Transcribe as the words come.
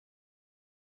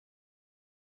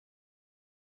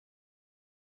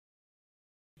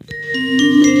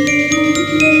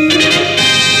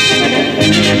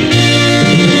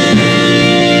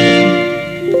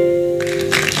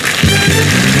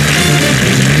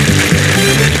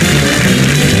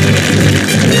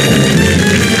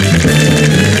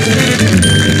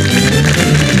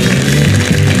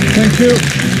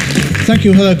Thank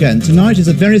you. Hello again. Tonight is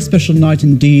a very special night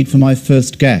indeed for my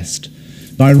first guest.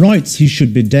 By rights, he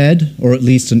should be dead, or at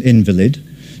least an invalid.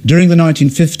 During the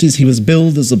 1950s, he was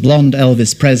billed as a blonde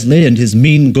Elvis Presley, and his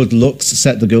mean good looks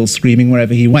set the girls screaming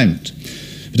wherever he went.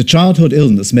 But a childhood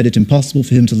illness made it impossible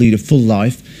for him to lead a full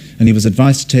life, and he was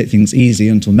advised to take things easy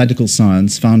until medical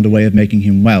science found a way of making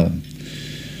him well.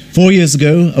 4 years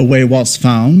ago, a way was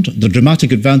found. The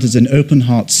dramatic advances in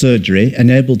open-heart surgery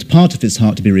enabled part of his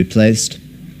heart to be replaced,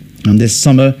 and this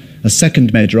summer, a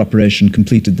second major operation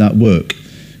completed that work.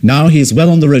 Now he is well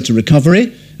on the road to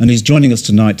recovery, and he's joining us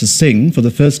tonight to sing for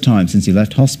the first time since he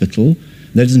left hospital.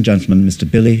 Ladies and gentlemen, Mr.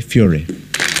 Billy Fury.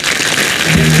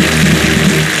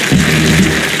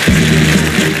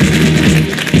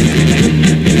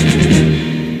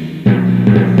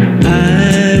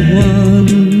 I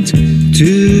want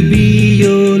to be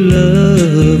your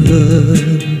lover,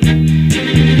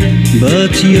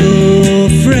 but your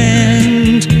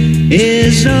friend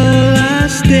is all I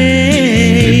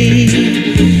stay.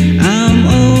 I'm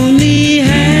only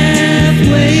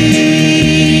halfway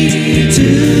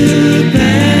to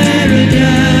paradise,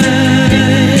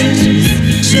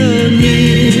 so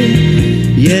near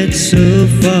yet so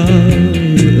far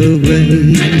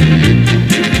away.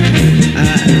 I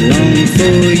long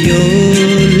for your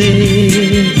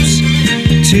lips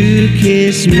to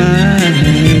kiss my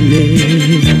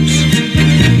lips,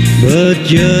 but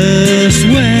just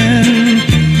when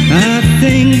I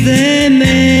think they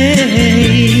may,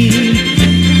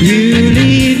 you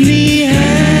leave me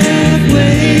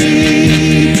halfway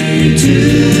to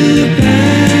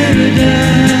paradise,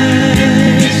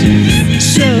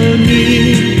 so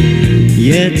near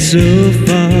yet so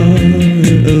far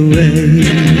away.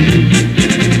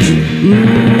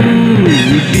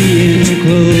 Being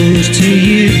close to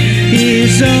you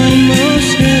is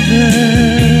almost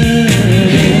heaven,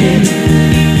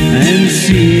 and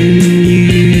seeing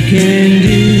you can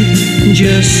do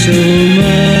just so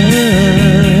much.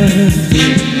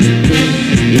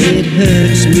 It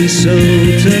hurts me so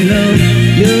to know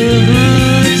your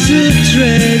heart's a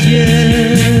treasure,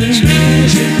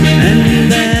 and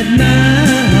that my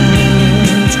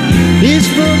heart is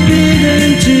forbidden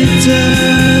to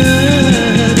touch.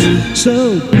 So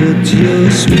put your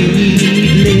sweet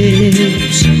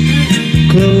lips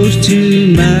close to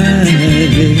my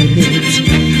lips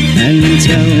and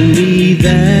tell me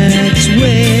that's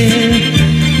where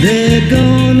they're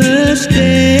gonna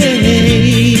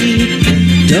stay.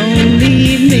 Don't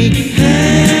leave me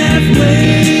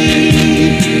halfway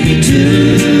to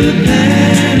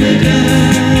paradise,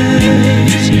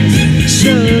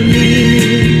 so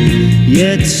near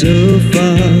yet so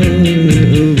far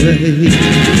away.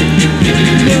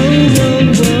 Whoa, whoa,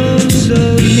 whoa, so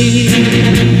near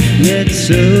yet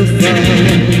so far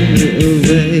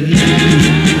away.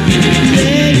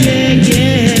 Yeah, yeah,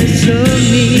 yeah, so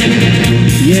near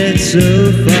yet so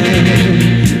far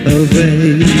away.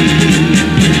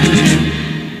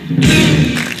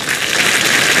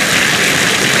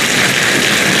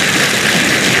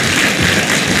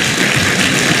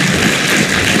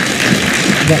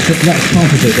 That's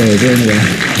part of it over anyway.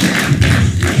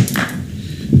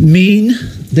 Mean,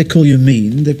 they call you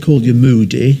mean, they call you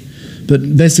moody,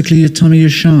 but basically you tell me you're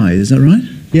shy, is that right?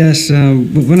 Yes,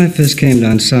 when I first came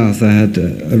down south I had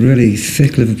a really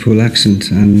thick Liverpool accent,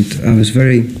 and I was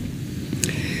very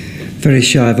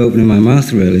shy of opening my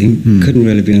mouth really, couldn't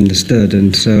really be understood,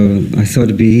 and so I thought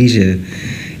it'd be easier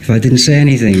if I didn't say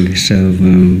anything. So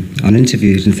on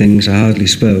interviews and things I hardly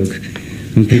spoke,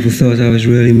 and people thought I was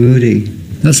really moody.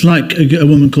 That's like a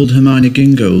woman called Hermione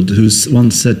Gingold, who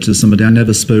once said to somebody, I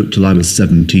never spoke till I was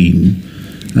 17.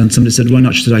 And somebody said, why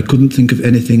not? She said, I couldn't think of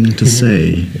anything to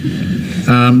say.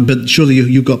 But surely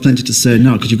you've got plenty to say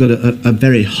now, because you've got a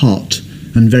very hot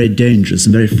and very dangerous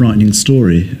and very frightening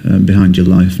story behind your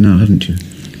life now, haven't you?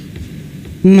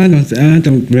 I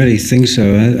don't really think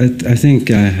so. I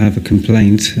think I have a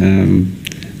complaint,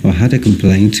 or had a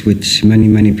complaint, which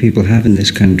many people have in this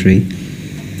country.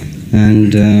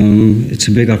 And it's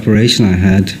a big operation I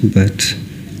had, but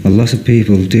a lot of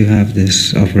people do have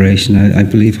this operation. I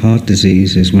believe heart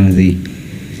disease is one of the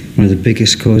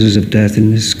biggest causes of death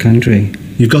in this country.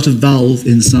 You've got a valve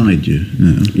inside you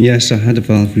now? Yes, I had a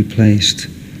valve replaced.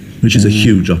 Which is a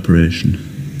huge operation.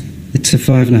 It's a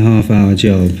 5.5-hour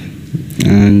job,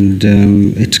 and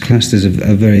it's classed as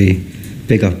a very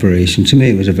big operation. To me,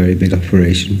 it was a very big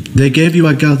operation. They gave you,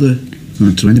 I gather,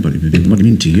 to anybody, what do you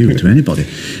mean to you, to anybody?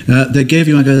 They gave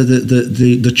you, I gather,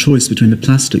 the choice between a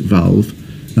plastic valve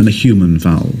and a human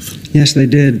valve. Yes, they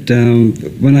did.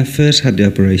 When I first had the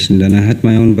operation, then I had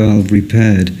my own valve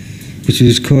repaired, which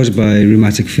was caused by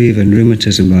rheumatic fever and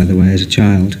rheumatism, by the way, as a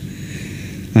child.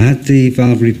 I had the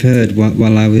valve repaired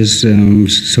while I was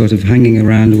sort of hanging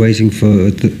around waiting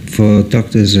for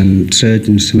doctors and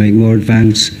surgeons to make more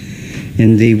advance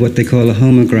in what they call a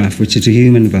homograph, which is a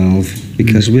human valve.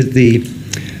 Because with the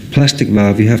plastic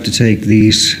valve, you have to take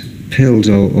these pills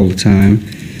all the time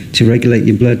to regulate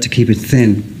your blood to keep it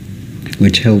thin,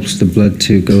 which helps the blood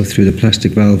to go through the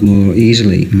plastic valve more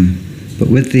easily. But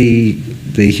with the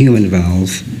human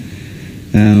valve,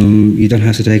 you don't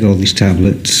have to take all these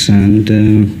tablets, and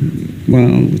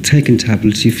well, taking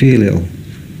tablets, you feel ill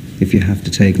if you have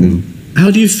to take them. How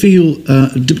do you feel,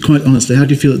 quite honestly, how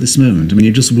do you feel at this moment? I mean,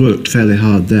 you just worked fairly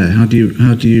hard there. Do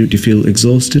you feel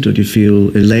exhausted, or do you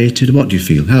feel elated? What do you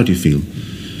feel? How do you feel?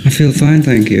 I feel fine,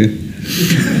 thank you.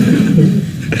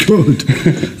 Good.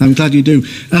 I'm glad you do.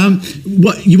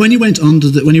 When you went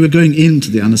when you were going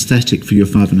into the anaesthetic for your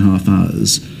 5.5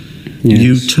 hours, yes,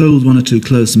 you told one or two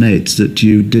close mates that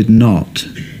you did not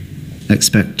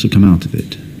expect to come out of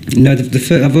it. No,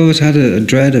 I've always had a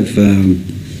dread of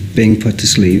being put to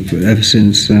sleep ever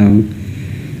since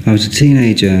I was a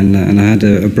teenager, and I had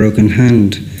a broken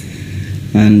hand,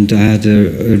 and I had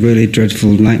a really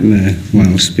dreadful nightmare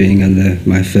whilst being under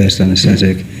my first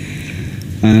anaesthetic,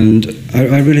 and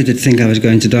I really did think I was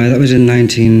going to die. That was in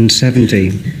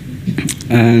 1970,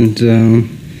 and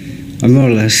I more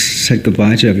or less said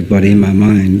goodbye to everybody in my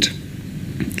mind,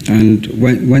 and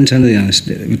went under the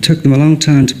anaesthetic. It took them a long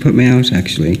time to put me out,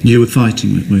 actually. You were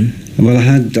fighting it, were you? Well,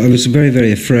 I was very,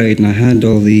 very afraid, and I had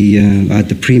all the I had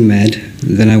the pre-med.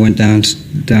 Then I went down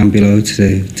below to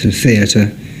the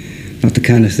theatre, not the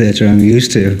kind of theatre I'm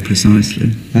used to.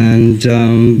 Precisely. And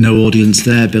no audience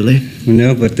there, Billy.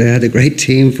 No, but they had a great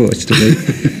team, fortunately.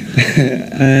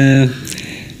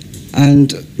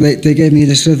 And they gave me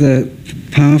this other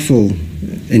powerful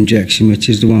injection, which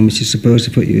is the one which is supposed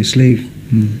to put you asleep.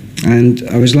 And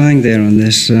I was lying there on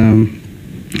this on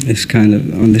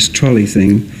this trolley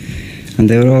thing, and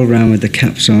they were all around with their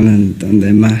caps on and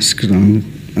their masks on,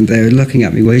 and they were looking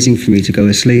at me, waiting for me to go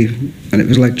asleep. And it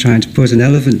was like trying to put an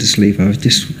elephant to sleep. I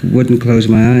just wouldn't close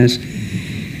my eyes.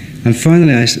 And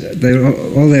finally, they were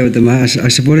all there with the mask. I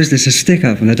said, "What is this, a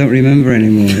stick-up?" And I don't remember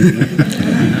anymore.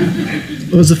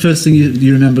 What was the first thing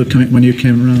you remember when you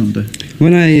came around?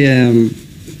 When I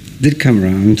did come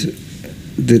around,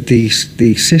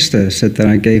 the sister said that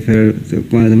I gave her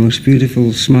one of the most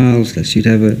beautiful smiles that she'd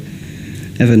ever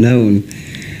known.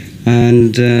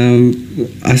 And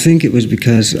I think it was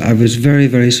because I was very,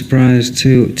 very surprised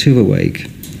to awake.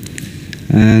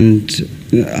 And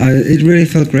it really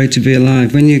felt great to be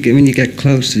alive. When you get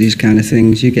close to these kind of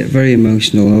things, you get very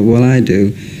emotional. Well, I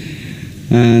do.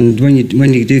 And when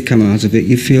you do come out of it,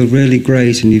 you feel really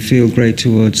great, and you feel great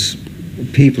towards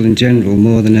people in general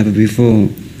more than ever before.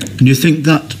 And you think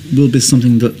that will be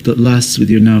something that lasts with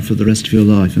you now for the rest of your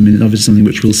life? I mean, obviously something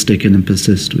which will stick in and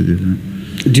persist with you.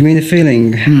 Do you mean the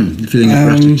feeling? The feeling of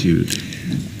gratitude.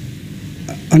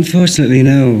 Unfortunately,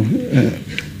 no.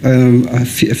 A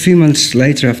few months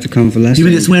later, after convalescing... You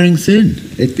mean it's wearing thin?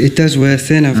 It does wear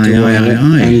thin after a while,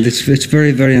 and it's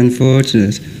very, very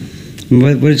unfortunate.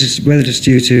 Whether it's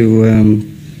due to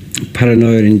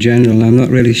paranoia in general, I'm not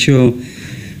really sure.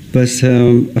 But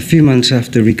a few months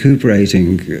after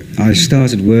recuperating, I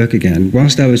started work again.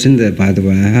 Whilst I was in there, by the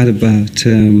way, I had about,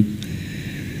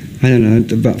 I don't know,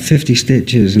 about 50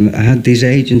 stitches, and I had these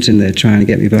agents in there trying to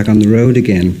get me back on the road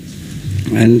again.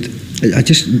 And I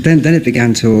just, then it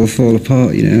began to all fall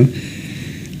apart, you know.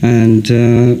 And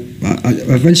I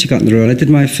eventually got on the road. I did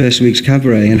my first week's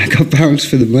cabaret, and I got bounced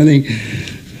for the money.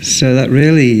 So that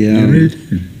really...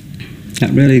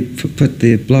 that really put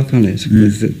the block on it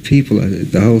with the people.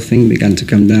 The whole thing began to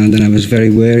come down. Then I was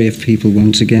very wary of people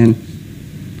once again.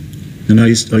 And are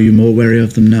you more wary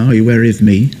of them now? Are you wary of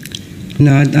me?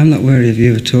 No, I'm not wary of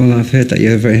you at all. I've heard that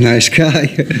you're a very nice guy.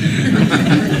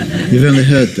 You've only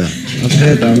heard that? I've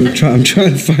heard that. I'm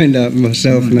trying to find out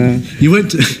myself now. You went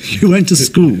to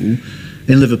school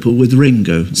in Liverpool with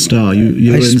Ringo Starr.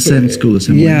 You were in the same school as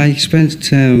him? Yeah, I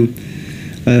spent...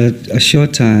 a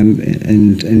short time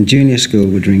in junior school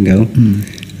with Ringo,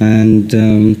 and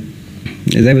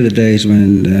they were the days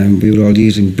when we were all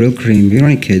using Brill cream. We were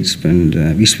only kids, and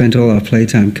we spent all our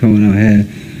playtime combing our hair.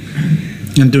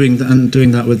 And doing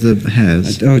that with the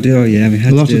hairs? Oh yeah, we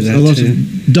had to do that. A lot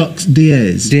of ducks,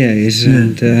 DAs. DAs, yeah.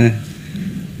 And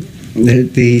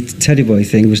the Teddy Boy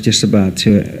thing was just about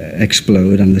to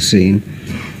explode on the scene.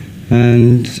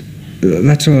 And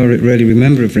that's all I really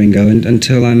remember of Ringo,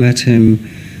 until I met him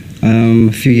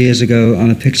a few years ago on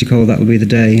a picture called That'll Be the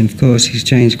Day, and of course he's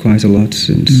changed quite a lot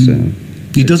since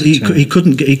He does. He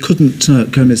couldn't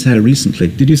comb his hair recently.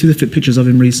 Did you see the pictures of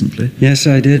him recently? Yes,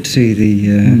 I did see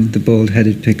the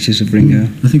bald-headed pictures of Ringo.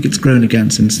 I think it's grown again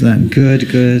since then.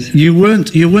 Good. You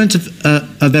weren't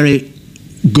a very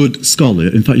good scholar.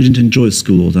 In fact, you didn't enjoy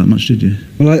school all that much, did you?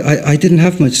 Well, I didn't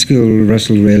have much school,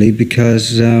 Russell, really,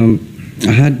 because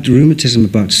I had rheumatism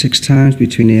about 6 times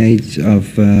between the age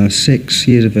of 6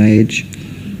 years of age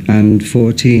and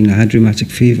 14. I had rheumatic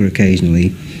fever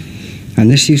occasionally. And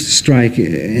this used to strike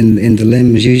in the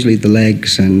limbs, usually the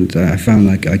legs, and I found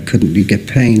like I couldn't, you get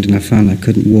pained, and I found I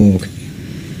couldn't walk.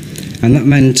 And that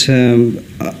meant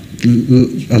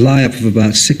a lie-up of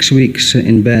about 6 weeks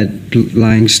in bed,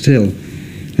 lying still,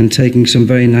 and taking some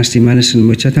very nasty medicine,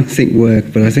 which I don't think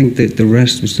worked, but I think that the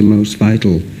rest was the most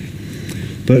vital.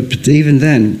 But even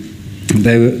then,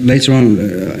 they were, later on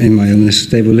in my illness,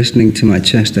 they were listening to my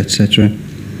chest, etc.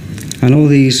 And all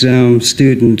these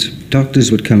student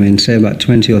doctors would come in, say about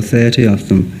 20 or 30 of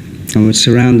them, and would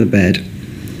surround the bed.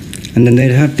 And then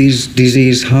they'd have these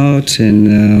diseased hearts in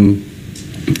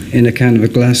a kind of a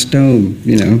glass dome,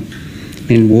 you know,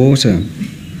 in water.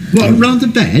 What, around the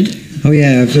bed? Oh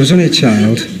yeah, I was only a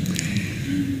child.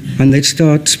 And they'd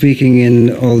start speaking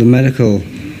in all the medical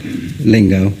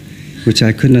lingo, which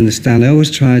I couldn't understand. I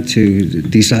always tried to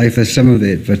decipher some of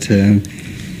it, but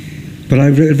I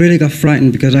really got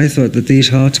frightened because I thought that these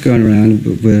hearts going around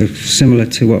were similar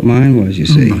to what mine was, you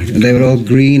see. And they were all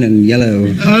green and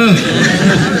yellow.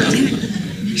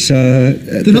 So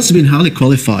there must have been highly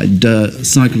qualified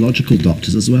psychological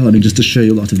doctors as well. I mean, just to show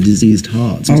you a lot of diseased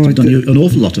hearts. Must have done you an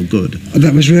awful lot of good.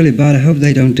 That was really bad. I hope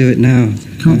they don't do it now.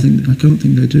 I can't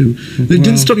think they do. It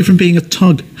didn't stop you from being a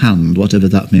tug hand, whatever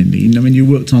that may mean. I mean, you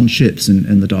worked on ships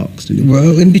in the docks, did you?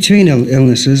 Well, in between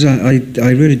illnesses, I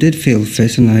really did feel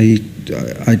fit, and I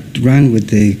ran with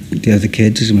the other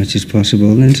kids as much as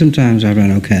possible, and then sometimes I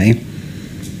ran okay.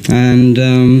 And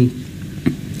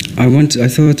I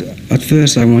thought at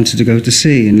first I wanted to go to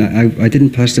sea, and I didn't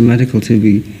pass the medical to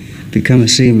become a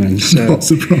seaman. So, not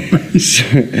surprised.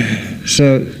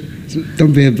 So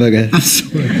don't be a bugger. I'm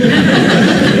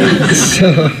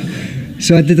sorry.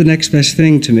 So I did the next best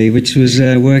thing to me, which was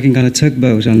working on a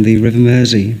tugboat on the River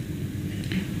Mersey,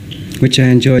 which I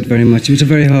enjoyed very much. It was a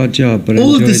very hard job, but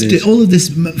all of this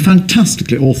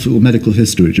fantastically awful medical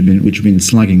history which you've been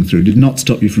slagging through did not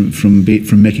stop you from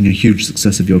making a huge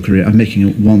success of your career and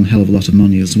making one hell of a lot of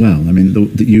money as well. I mean,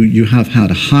 you have had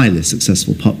a highly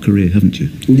successful pop career, haven't you?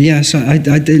 Yes, I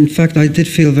did. In fact, I did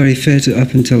feel very fit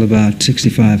up until about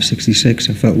 65, 66.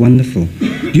 I felt wonderful.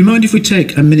 Do you mind if we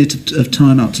take a minute of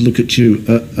time out to look at you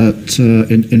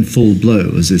in full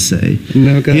blow, as they say?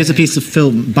 No, go. Here's a piece of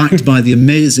film backed by the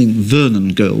amazing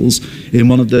Vernon Girls in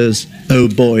one of those oh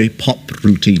boy pop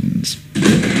routines.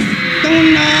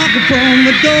 Don't knock upon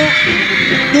the door,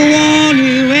 don't want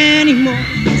you anymore,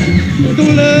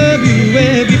 don't love you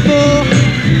as before.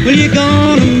 Well, you're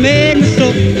gonna make me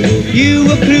so. You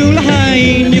were cruel, I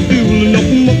ain't you fool no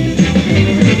more.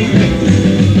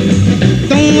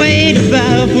 Don't wait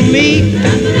about for me,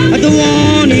 I don't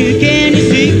want you, can you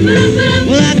see?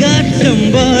 Well, I got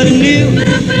somebody new,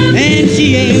 and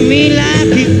she ain't me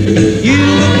like you. You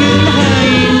were cruel, I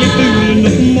ain't you fool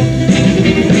no more.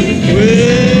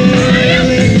 Well,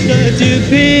 it's such a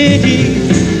pity,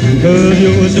 'cause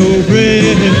you're so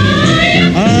pretty.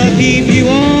 I'll keep you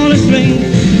on a string,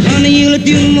 honey, you'll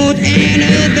do more than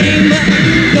anything. But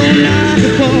don't knock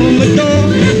upon my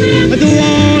door, I don't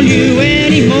want you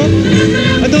anymore,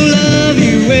 I don't love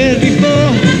you as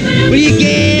before. Well, you're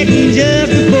getting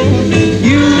just before.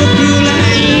 You were cruel, I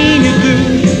ain't you through.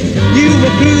 You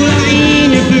were cruel, I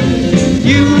ain't you through.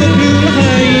 You were cruel, I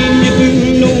ain't you through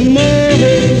no more.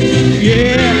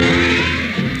 Yeah.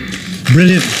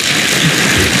 Brilliant.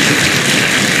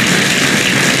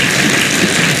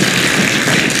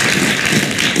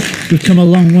 We've come a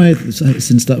long way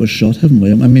since that was shot, haven't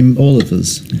we? I mean, all of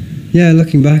us. Yeah,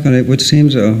 looking back on it, it would seem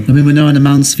so. I mean, we're now in a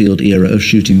Mansfield era of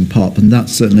shooting pop, and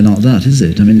that's certainly not that, is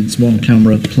it? I mean, it's one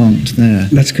camera plonked there.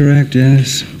 That's correct,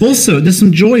 yes. Also, there's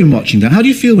some joy in watching that. How do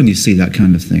you feel when you see that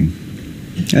kind of thing?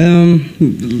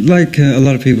 Like a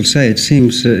lot of people say, it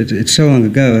seems it's so long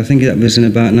ago. I think that was in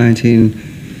about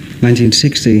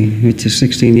 1960, which is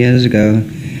 16 years ago.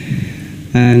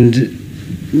 And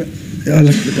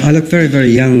I look very,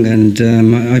 very young, and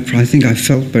I think I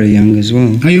felt very young as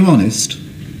well. Are you honest?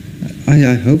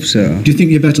 I hope so. Do you think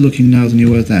you're better looking now than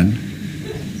you were then?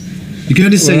 You can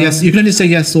only say yes. You can only say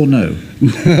yes or no.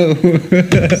 No.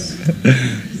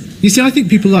 You see, I think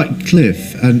people like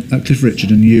Cliff and Cliff Richard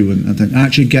and you and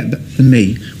actually and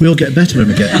me. We all get better when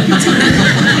we get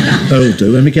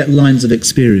older. When we get lines of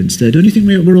experience there. Don't you think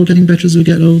we're all getting better as we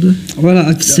get older?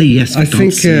 Well, say yes. I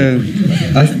think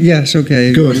Yes,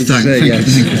 okay. Good, thank you.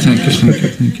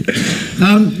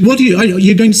 What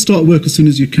you're going to start work as soon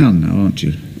as you can now, aren't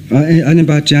you? In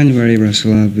about January,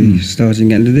 Russell, I'll be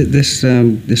starting again.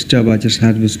 This job I just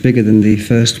had was bigger than the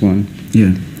first one.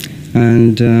 Yeah.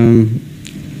 And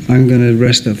I'm going to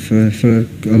rest up for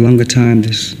a longer time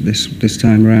this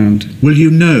time round. Will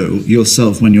you know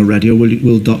yourself when you're ready, or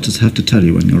will doctors have to tell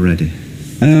you when you're ready?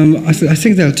 I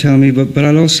think they'll tell me, but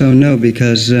I'll also know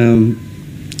because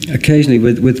occasionally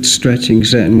with stretching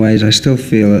certain ways, I still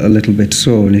feel a little bit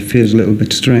sore, and it feels a little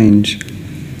bit strange.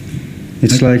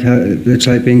 It's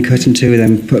like being cut in two and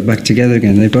then put back together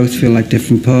again. They both feel like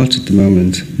different parts at the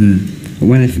moment. But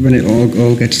when it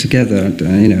all gets together,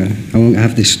 I won't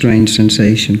have this strange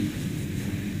sensation.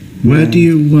 Where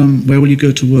will you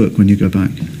go to work when you go back?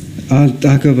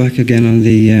 I'll go back again on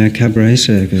the cabaret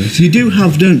circuit. You do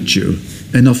have, don't you,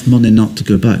 enough money not to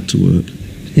go back to work?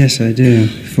 Yes, I do,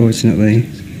 fortunately.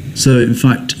 So, in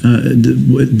fact,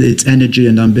 it's energy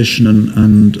and ambition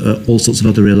and all sorts of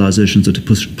other realizations that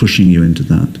are pushing you into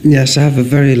that. Yes, I have a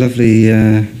very lovely,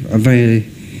 a very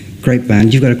great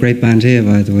band. You've got a great band here,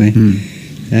 by the way.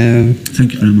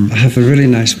 Thank you very much. I have a really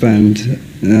nice band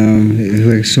who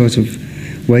are sort of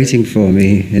waiting for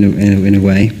me in a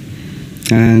way.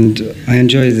 And I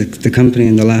enjoy the company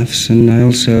and the laughs, and I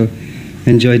also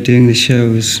enjoy doing the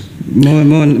shows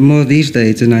more these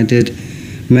days than I did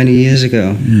many years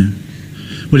ago. Yeah.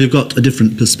 Well, you've got a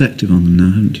different perspective on them now,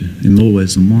 haven't you? In more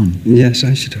ways than one. Yes,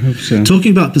 I should hope so.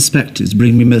 Talking about perspectives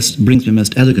brings me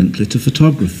most elegantly to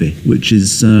photography, which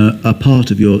is a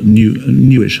part of your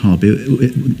newish hobby,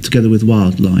 together with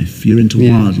wildlife. You're into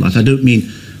wildlife. I don't mean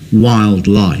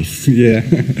wildlife. Yeah.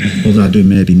 Although I do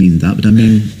maybe mean that, but I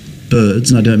mean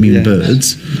birds, and I don't mean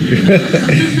birds.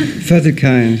 Feathered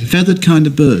kind. Feathered kind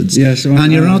of birds. Yes.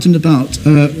 And you're out and about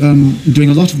doing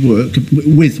a lot of work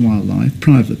with wildlife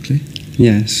privately.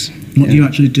 Yes. What do you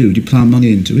actually do? Do you plough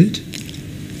money into it?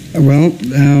 Well,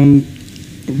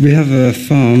 we have a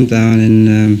farm down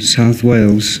in South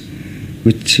Wales,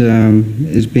 which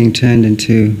is being turned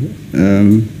into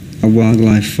a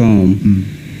wildlife farm.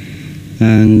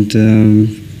 And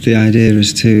the idea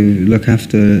is to look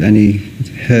after any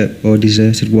hurt or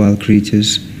deserted wild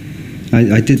creatures.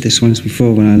 I did this once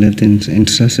before when I lived in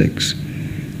Sussex.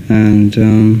 And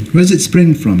where does it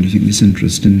spring from, do you think, this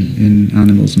interest in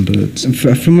animals and birds?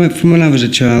 From when I was a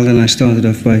child, and I started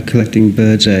off by collecting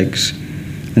birds' eggs,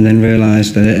 and then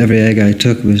realised that every egg I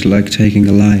took was like taking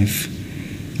a life.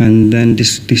 And then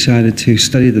decided to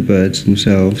study the birds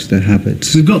themselves, their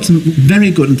habits. We've got some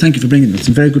very good, and thank you for bringing them,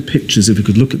 some very good pictures, if we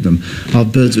could look at them,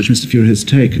 of birds which Mr. Fury has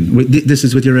taken. This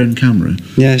is with your own camera?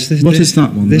 Yes. What is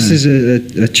that one This there? is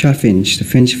a chaffinch, the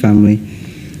finch family.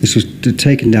 This was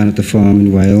taken down at the farm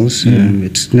in Wales. Yeah.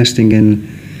 It's nesting in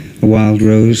a wild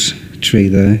rose tree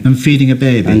there. And feeding a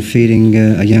baby? And feeding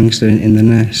a youngster in the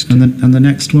nest. And the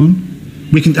next one?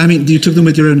 You took them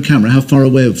with your own camera. How far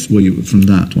away were you from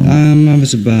that one? I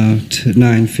was about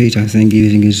 9 feet, I think,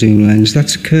 using a zoom lens.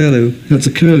 That's a curlew. That's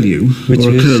a curlew, or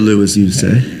a curlew, as you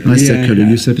say. I say curlew,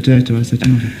 you say potato, I say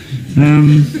tomato.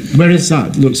 Where is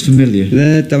that? Looks familiar.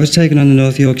 That was taken on the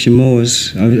North Yorkshire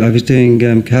moors. I was doing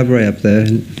cabaret up there,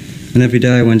 and every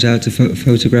day I went out to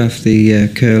photograph the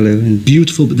curlew. And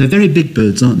beautiful, but they're very big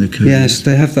birds, aren't they, curlews? Yes,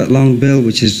 they have that long bill,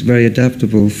 which is very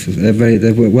adaptable.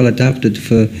 They're well adapted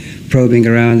for probing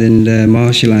around in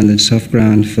marshy land and soft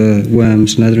ground for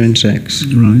worms and other insects.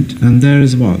 Right, and there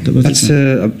is what?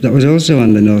 That was also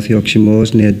on the North Yorkshire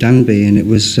moors near Danby, and it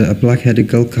was a black-headed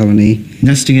gull colony.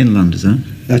 Nesting inland, is that?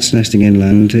 That's nesting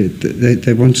inland.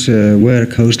 They once were a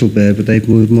coastal bird, but they've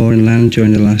moved more inland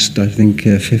during the last, I think,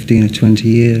 15 or 20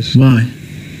 years. Why?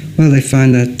 Well, they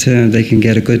find that they can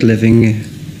get a good living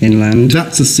inland.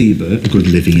 That's a seabird, a good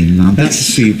living inland. That's a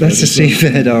seabird. That's a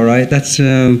seabird, all right.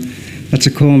 That's a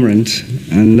cormorant,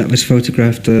 and that was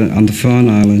photographed on the Farne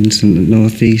Islands in the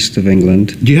northeast of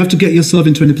England. Do you have to get yourself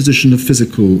into any position of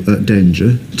physical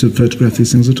danger to photograph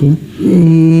these things at all?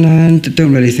 No, I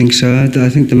don't really think so. I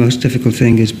think the most difficult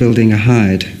thing is building a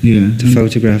hide to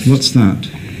photograph. What's that?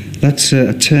 That's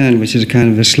a tern, which is a kind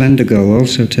of a slender gull,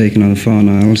 also taken on the Farne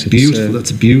Isles. Beautiful,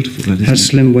 that's beautiful. That, has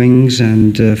slim wings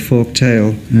and forked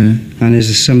tail, and is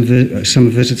a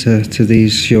summer visitor to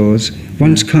these shores.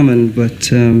 Once common,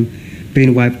 but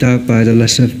being wiped out by the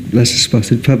lesser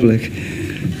spotted public.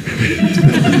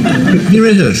 Have you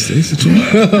rehearsed this at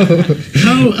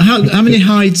all? How many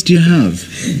hides do you have?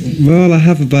 Well, I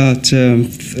have about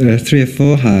 3 or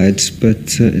 4 hides,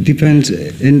 but it depends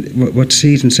in what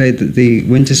season. Say that the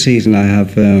winter season, I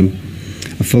have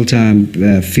a full-time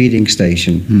feeding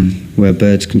station where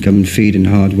birds can come and feed in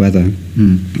hard weather.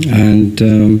 And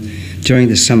during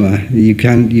the summer, you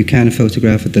can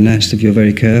photograph at the nest if you're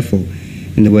very careful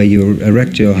in the way you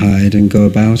erect your hide and go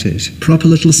about it. Proper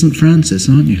little St. Francis,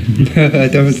 aren't you? I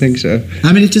don't think so.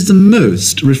 I mean, it is the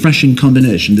most refreshing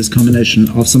combination, this combination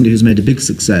of somebody who's made a big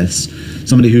success,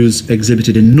 somebody who's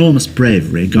exhibited enormous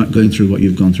bravery, going through what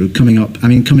you've gone through, coming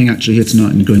actually here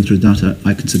tonight and going through that,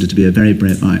 I consider to be a very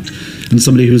brave act, and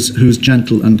somebody who's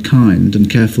gentle and kind and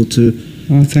careful to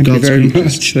thank God's you very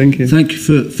creatures. much. Thank you. Thank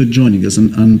you for joining us,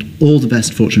 and all the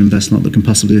best fortune and best luck that can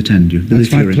possibly attend you.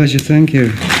 It's my pleasure. Thank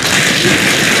you.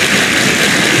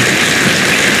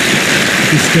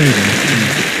 Stay there.